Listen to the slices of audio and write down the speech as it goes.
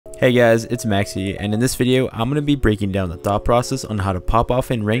Hey guys, it's Maxi, and in this video, I'm going to be breaking down the thought process on how to pop off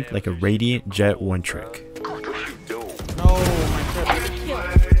in rank like a Radiant Jett one trick. No, my trip.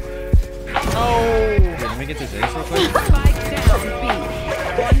 No! Wait, let me get this ace real quick.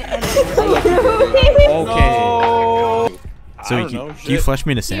 Okay. No. So can you flash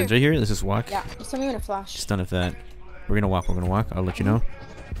me into sands right here? Let's just walk. Yeah, just tell me when to flash. Just done with that. We're going to walk, I'll let you know.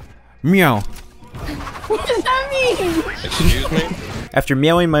 Meow! What does that mean? Excuse me? After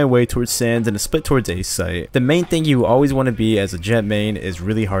meowing my way towards sands and a split towards ace site, the main thing you always want to be as a Jett main is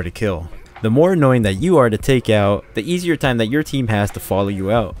really hard to kill. The more annoying that you are to take out, the easier time that your team has to follow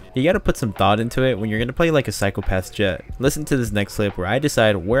you out. You gotta put some thought into it when you're gonna play like a psychopath Jett. Listen to this next clip where I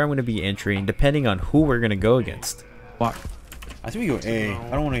decide where I'm gonna be entering depending on who we're gonna go against. Fuck. I think we go A. I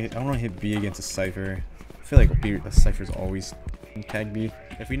don't want to hit B against a Cypher. I feel like B, the Cypher's always tag B.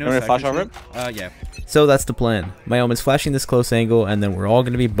 If we know You want me to flash over him? Yeah. So that's the plan. My Omen's flashing this close angle and then we're all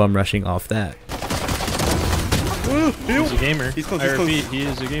gonna be bum rushing off that. He's a gamer. He's close, I he's close. repeat, he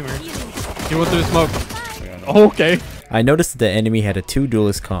is a gamer. He went through the smoke. Okay. I noticed that the enemy had a 2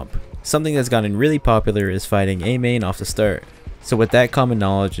 duelist comp. Something that's gotten really popular is fighting A main off the start. So with that common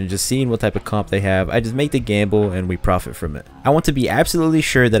knowledge and just seeing what type of comp they have, I just make the gamble and we profit from it. I want to be absolutely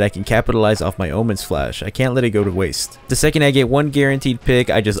sure that I can capitalize off my Omen's flash. I can't let it go to waste. The second I get one guaranteed pick,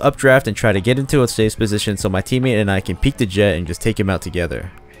 I just updraft and try to get into a safe position so my teammate and I can peek the Jett and just take him out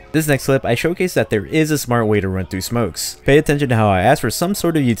together. This next clip, I showcase that there is a smart way to run through smokes. Pay attention to how I ask for some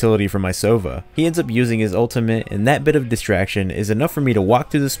sort of utility from my Sova. He ends up using his ultimate, and that bit of distraction is enough for me to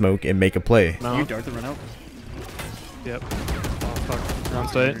walk through the smoke and make a play. No. You dart the run out? Yep. Oh fuck. They're on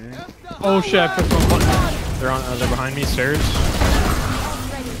site. Oh shit, I put one button. They're behind me, stairs.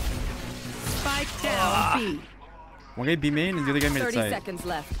 Spike down B. One guy B main and the other guy made it 30 side. seconds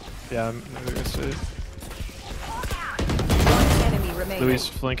left. Yeah, it's One enemy remaining. Louis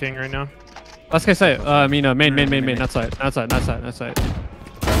flanking right now. Last guy site. Main, not side.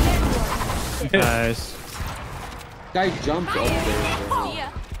 Nice. Guy jumped up there.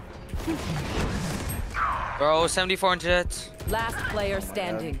 Bro, 74 on Jett. Last player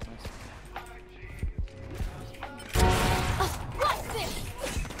standing.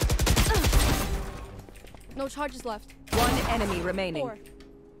 No charges left. One enemy remaining. 4.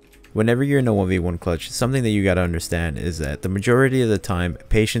 Whenever you're in a 1v1 clutch, something that you gotta understand is that the majority of the time,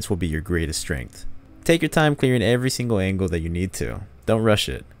 patience will be your greatest strength. Take your time clearing every single angle that you need to. Don't rush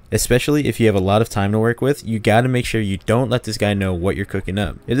it. Especially if you have a lot of time to work with, you gotta make sure you don't let this guy know what you're cooking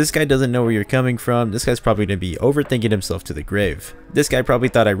up. If this guy doesn't know where you're coming from, this guy's probably gonna be overthinking himself to the grave. This guy probably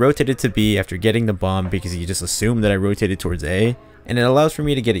thought I rotated to B after getting the bomb because he just assumed that I rotated towards A, and it allows for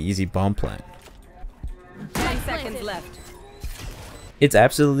me to get an easy bomb plant. 10 seconds left. It's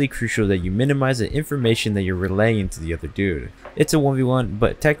absolutely crucial that you minimize the information that you're relaying to the other dude. It's a 1v1,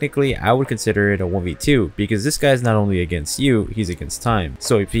 but technically I would consider it a 1v2 because this guy's not only against you, he's against time.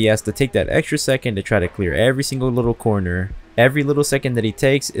 So if he has to take that extra second to try to clear every single little corner, every little second that he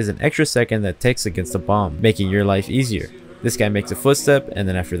takes is an extra second that takes against a bomb, making your life easier. This guy makes a footstep, and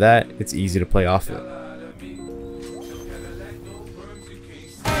then after that, it's easy to play off it.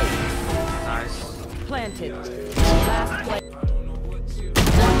 Nice. Planted. Last play.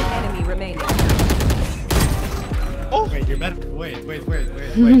 One enemy remaining. Oh! Wait, you're mad. Wait.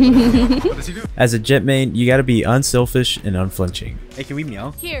 What does he do? As a Jett main, you gotta be unselfish and unflinching. Hey, can we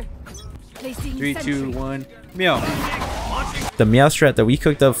meow? Here. Placing 3, 2, sentry. 1, meow. The meow strat that we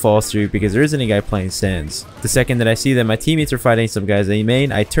cooked up falls through because there isn't a guy playing sands. The second that I see that my teammates are fighting some guys A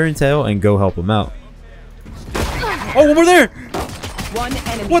main, I turn tail and go help them out. Oh, one more there! One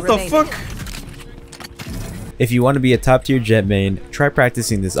enemy What the remaining. fuck? If you want to be a top tier Jett main, try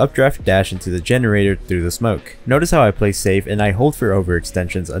practicing this updraft dash into the generator through the smoke. Notice how I play safe and I hold for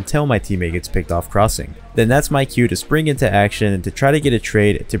overextensions until my teammate gets picked off crossing. Then that's my cue to spring into action and to try to get a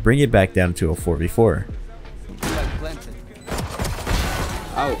trade to bring it back down to a 4v4.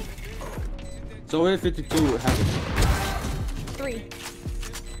 Out. So in 52 happened. 3.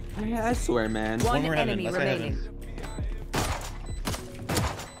 I swear, man. One more heaven, enemy let's say remaining. heaven.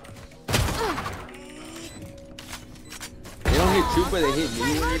 They don't hit you, but they hit me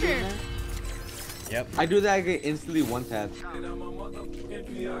when you're doing that. Yep. I do that, I get instantly one tap.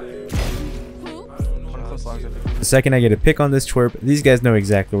 The second I get a pick on this twerp, these guys know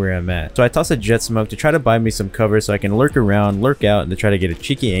exactly where I'm at. So I toss a Jett smoke to try to buy me some cover so I can lurk around, lurk out, and to try to get a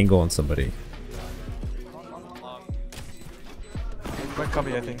cheeky angle on somebody. Might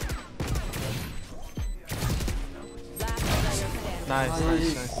copy, I think. Nice.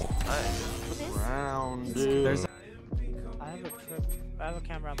 Round, dude. There's I have a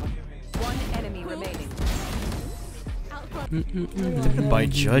camera. I'm looking here. One enemy remaining. By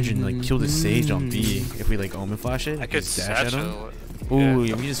Judge and like kill the Sage on B if we like Omen flash it. I could just dash at him. satchel. Ooh,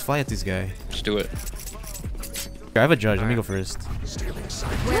 yeah, we just fly at this guy. Just do it. I have a Judge. Let me go first.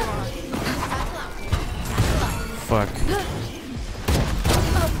 Fuck.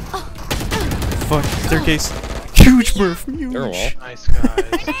 Fuck. Staircase. Huge burf. They're all. Huge. Nice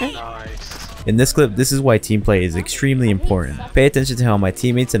guys. Nice. In this clip, this is why team play is extremely important. Pay attention to how my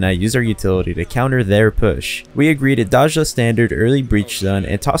teammates and I use our utility to counter their push. We agree to dodge the standard early breach stun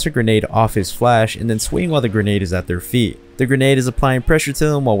and toss a grenade off his flash and then swing while the grenade is at their feet. The grenade is applying pressure to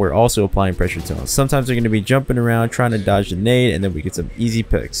them while we're also applying pressure to them. Sometimes they're going to be jumping around trying to dodge the nade and then we get some easy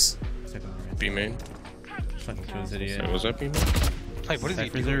picks. B main. Fucking kills So idiot. was that B main? Like, what is he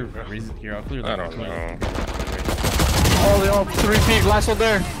Cyphers doing, are bro? reason here. I'll clear I that. don't know. Oh, they all 3 feet. Last one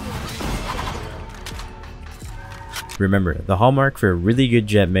there. Remember, the hallmark for a really good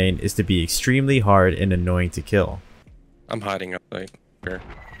Jett main is to be extremely hard and annoying to kill. I'm hiding up like here.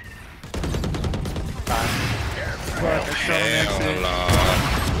 Hell no.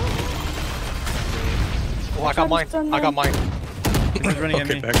 Oh, I got mine. I got mine. He's running at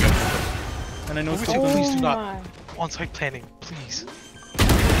Okay, me. back up. And I know it's Please, too please close. do not. On-site planning, please.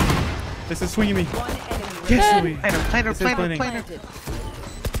 This is swinging me. One enemy Yes, remaining. Louis. Planner, This is planning. Planted.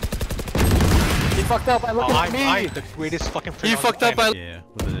 He fucked up. I look at me. I'm the greatest fucking player. He on fucked the up. planet. Yeah,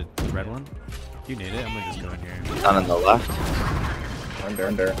 with the red one. You need it. I'm gonna just go in here. Down on the left.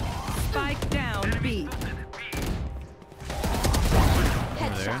 Under. Spike down B.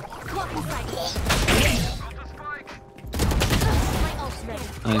 Over there.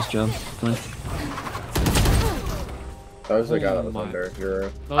 Nice job. Come That was the guy that was under. You're.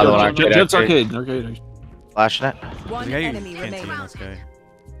 Other one, Oh, arcade, Jett's arcade. arcade. Flashing it. One The guy enemy you can't see remaining. this guy.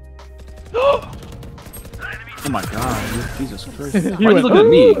 Oh my god. Jesus Christ. Why are you looking at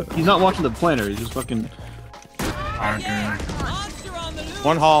me? He's not watching the planner. He's just fucking.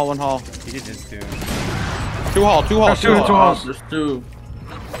 One hall. He did this too. Two hall. Two halls. There's two.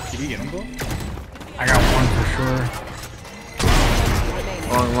 Did you get him, Bo? I got one for sure.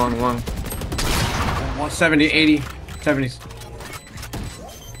 Long. 170, 80, 70s.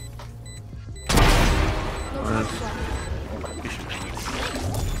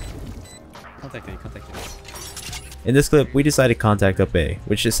 Contact it. In this clip, we decide to contact up A,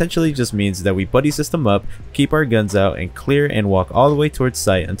 which essentially just means that we buddy system up, keep our guns out, and clear and walk all the way towards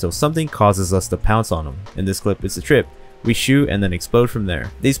site until something causes us to pounce on them. In this clip, it's a trip. We shoot and then explode from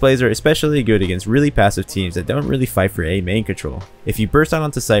there. These plays are especially good against really passive teams that don't really fight for A main control. If you burst out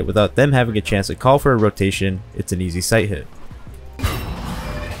onto site without them having a chance to call for a rotation, it's an easy site hit.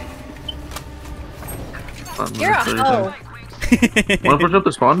 You're a hoe. Wanna push up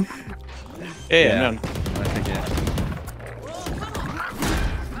the spawn? Yeah.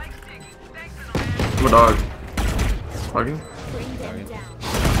 I'm a dog. Fucking.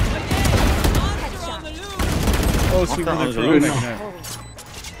 Oh, sweet mother for Good.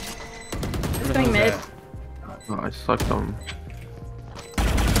 It's going mid. Oh, I sucked them.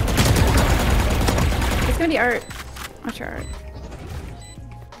 It's gonna be art. Watch your art.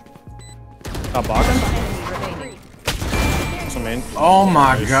 Enemy remaining. Oh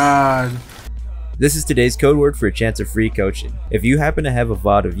my god. This is today's code word for a chance of free coaching. If you happen to have a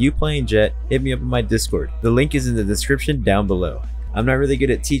VOD of you playing Jett, hit me up in my Discord. The link is in the description down below. I'm not really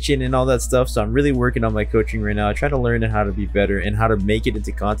good at teaching and all that stuff, so I'm really working on my coaching right now. I try to learn how to be better and how to make it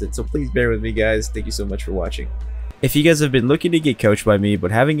into content, so please bear with me guys. Thank you so much for watching. If you guys have been looking to get coached by me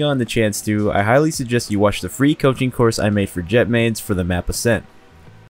but haven't gotten the chance to, I highly suggest you watch the free coaching course I made for Jett mains for the map Ascent.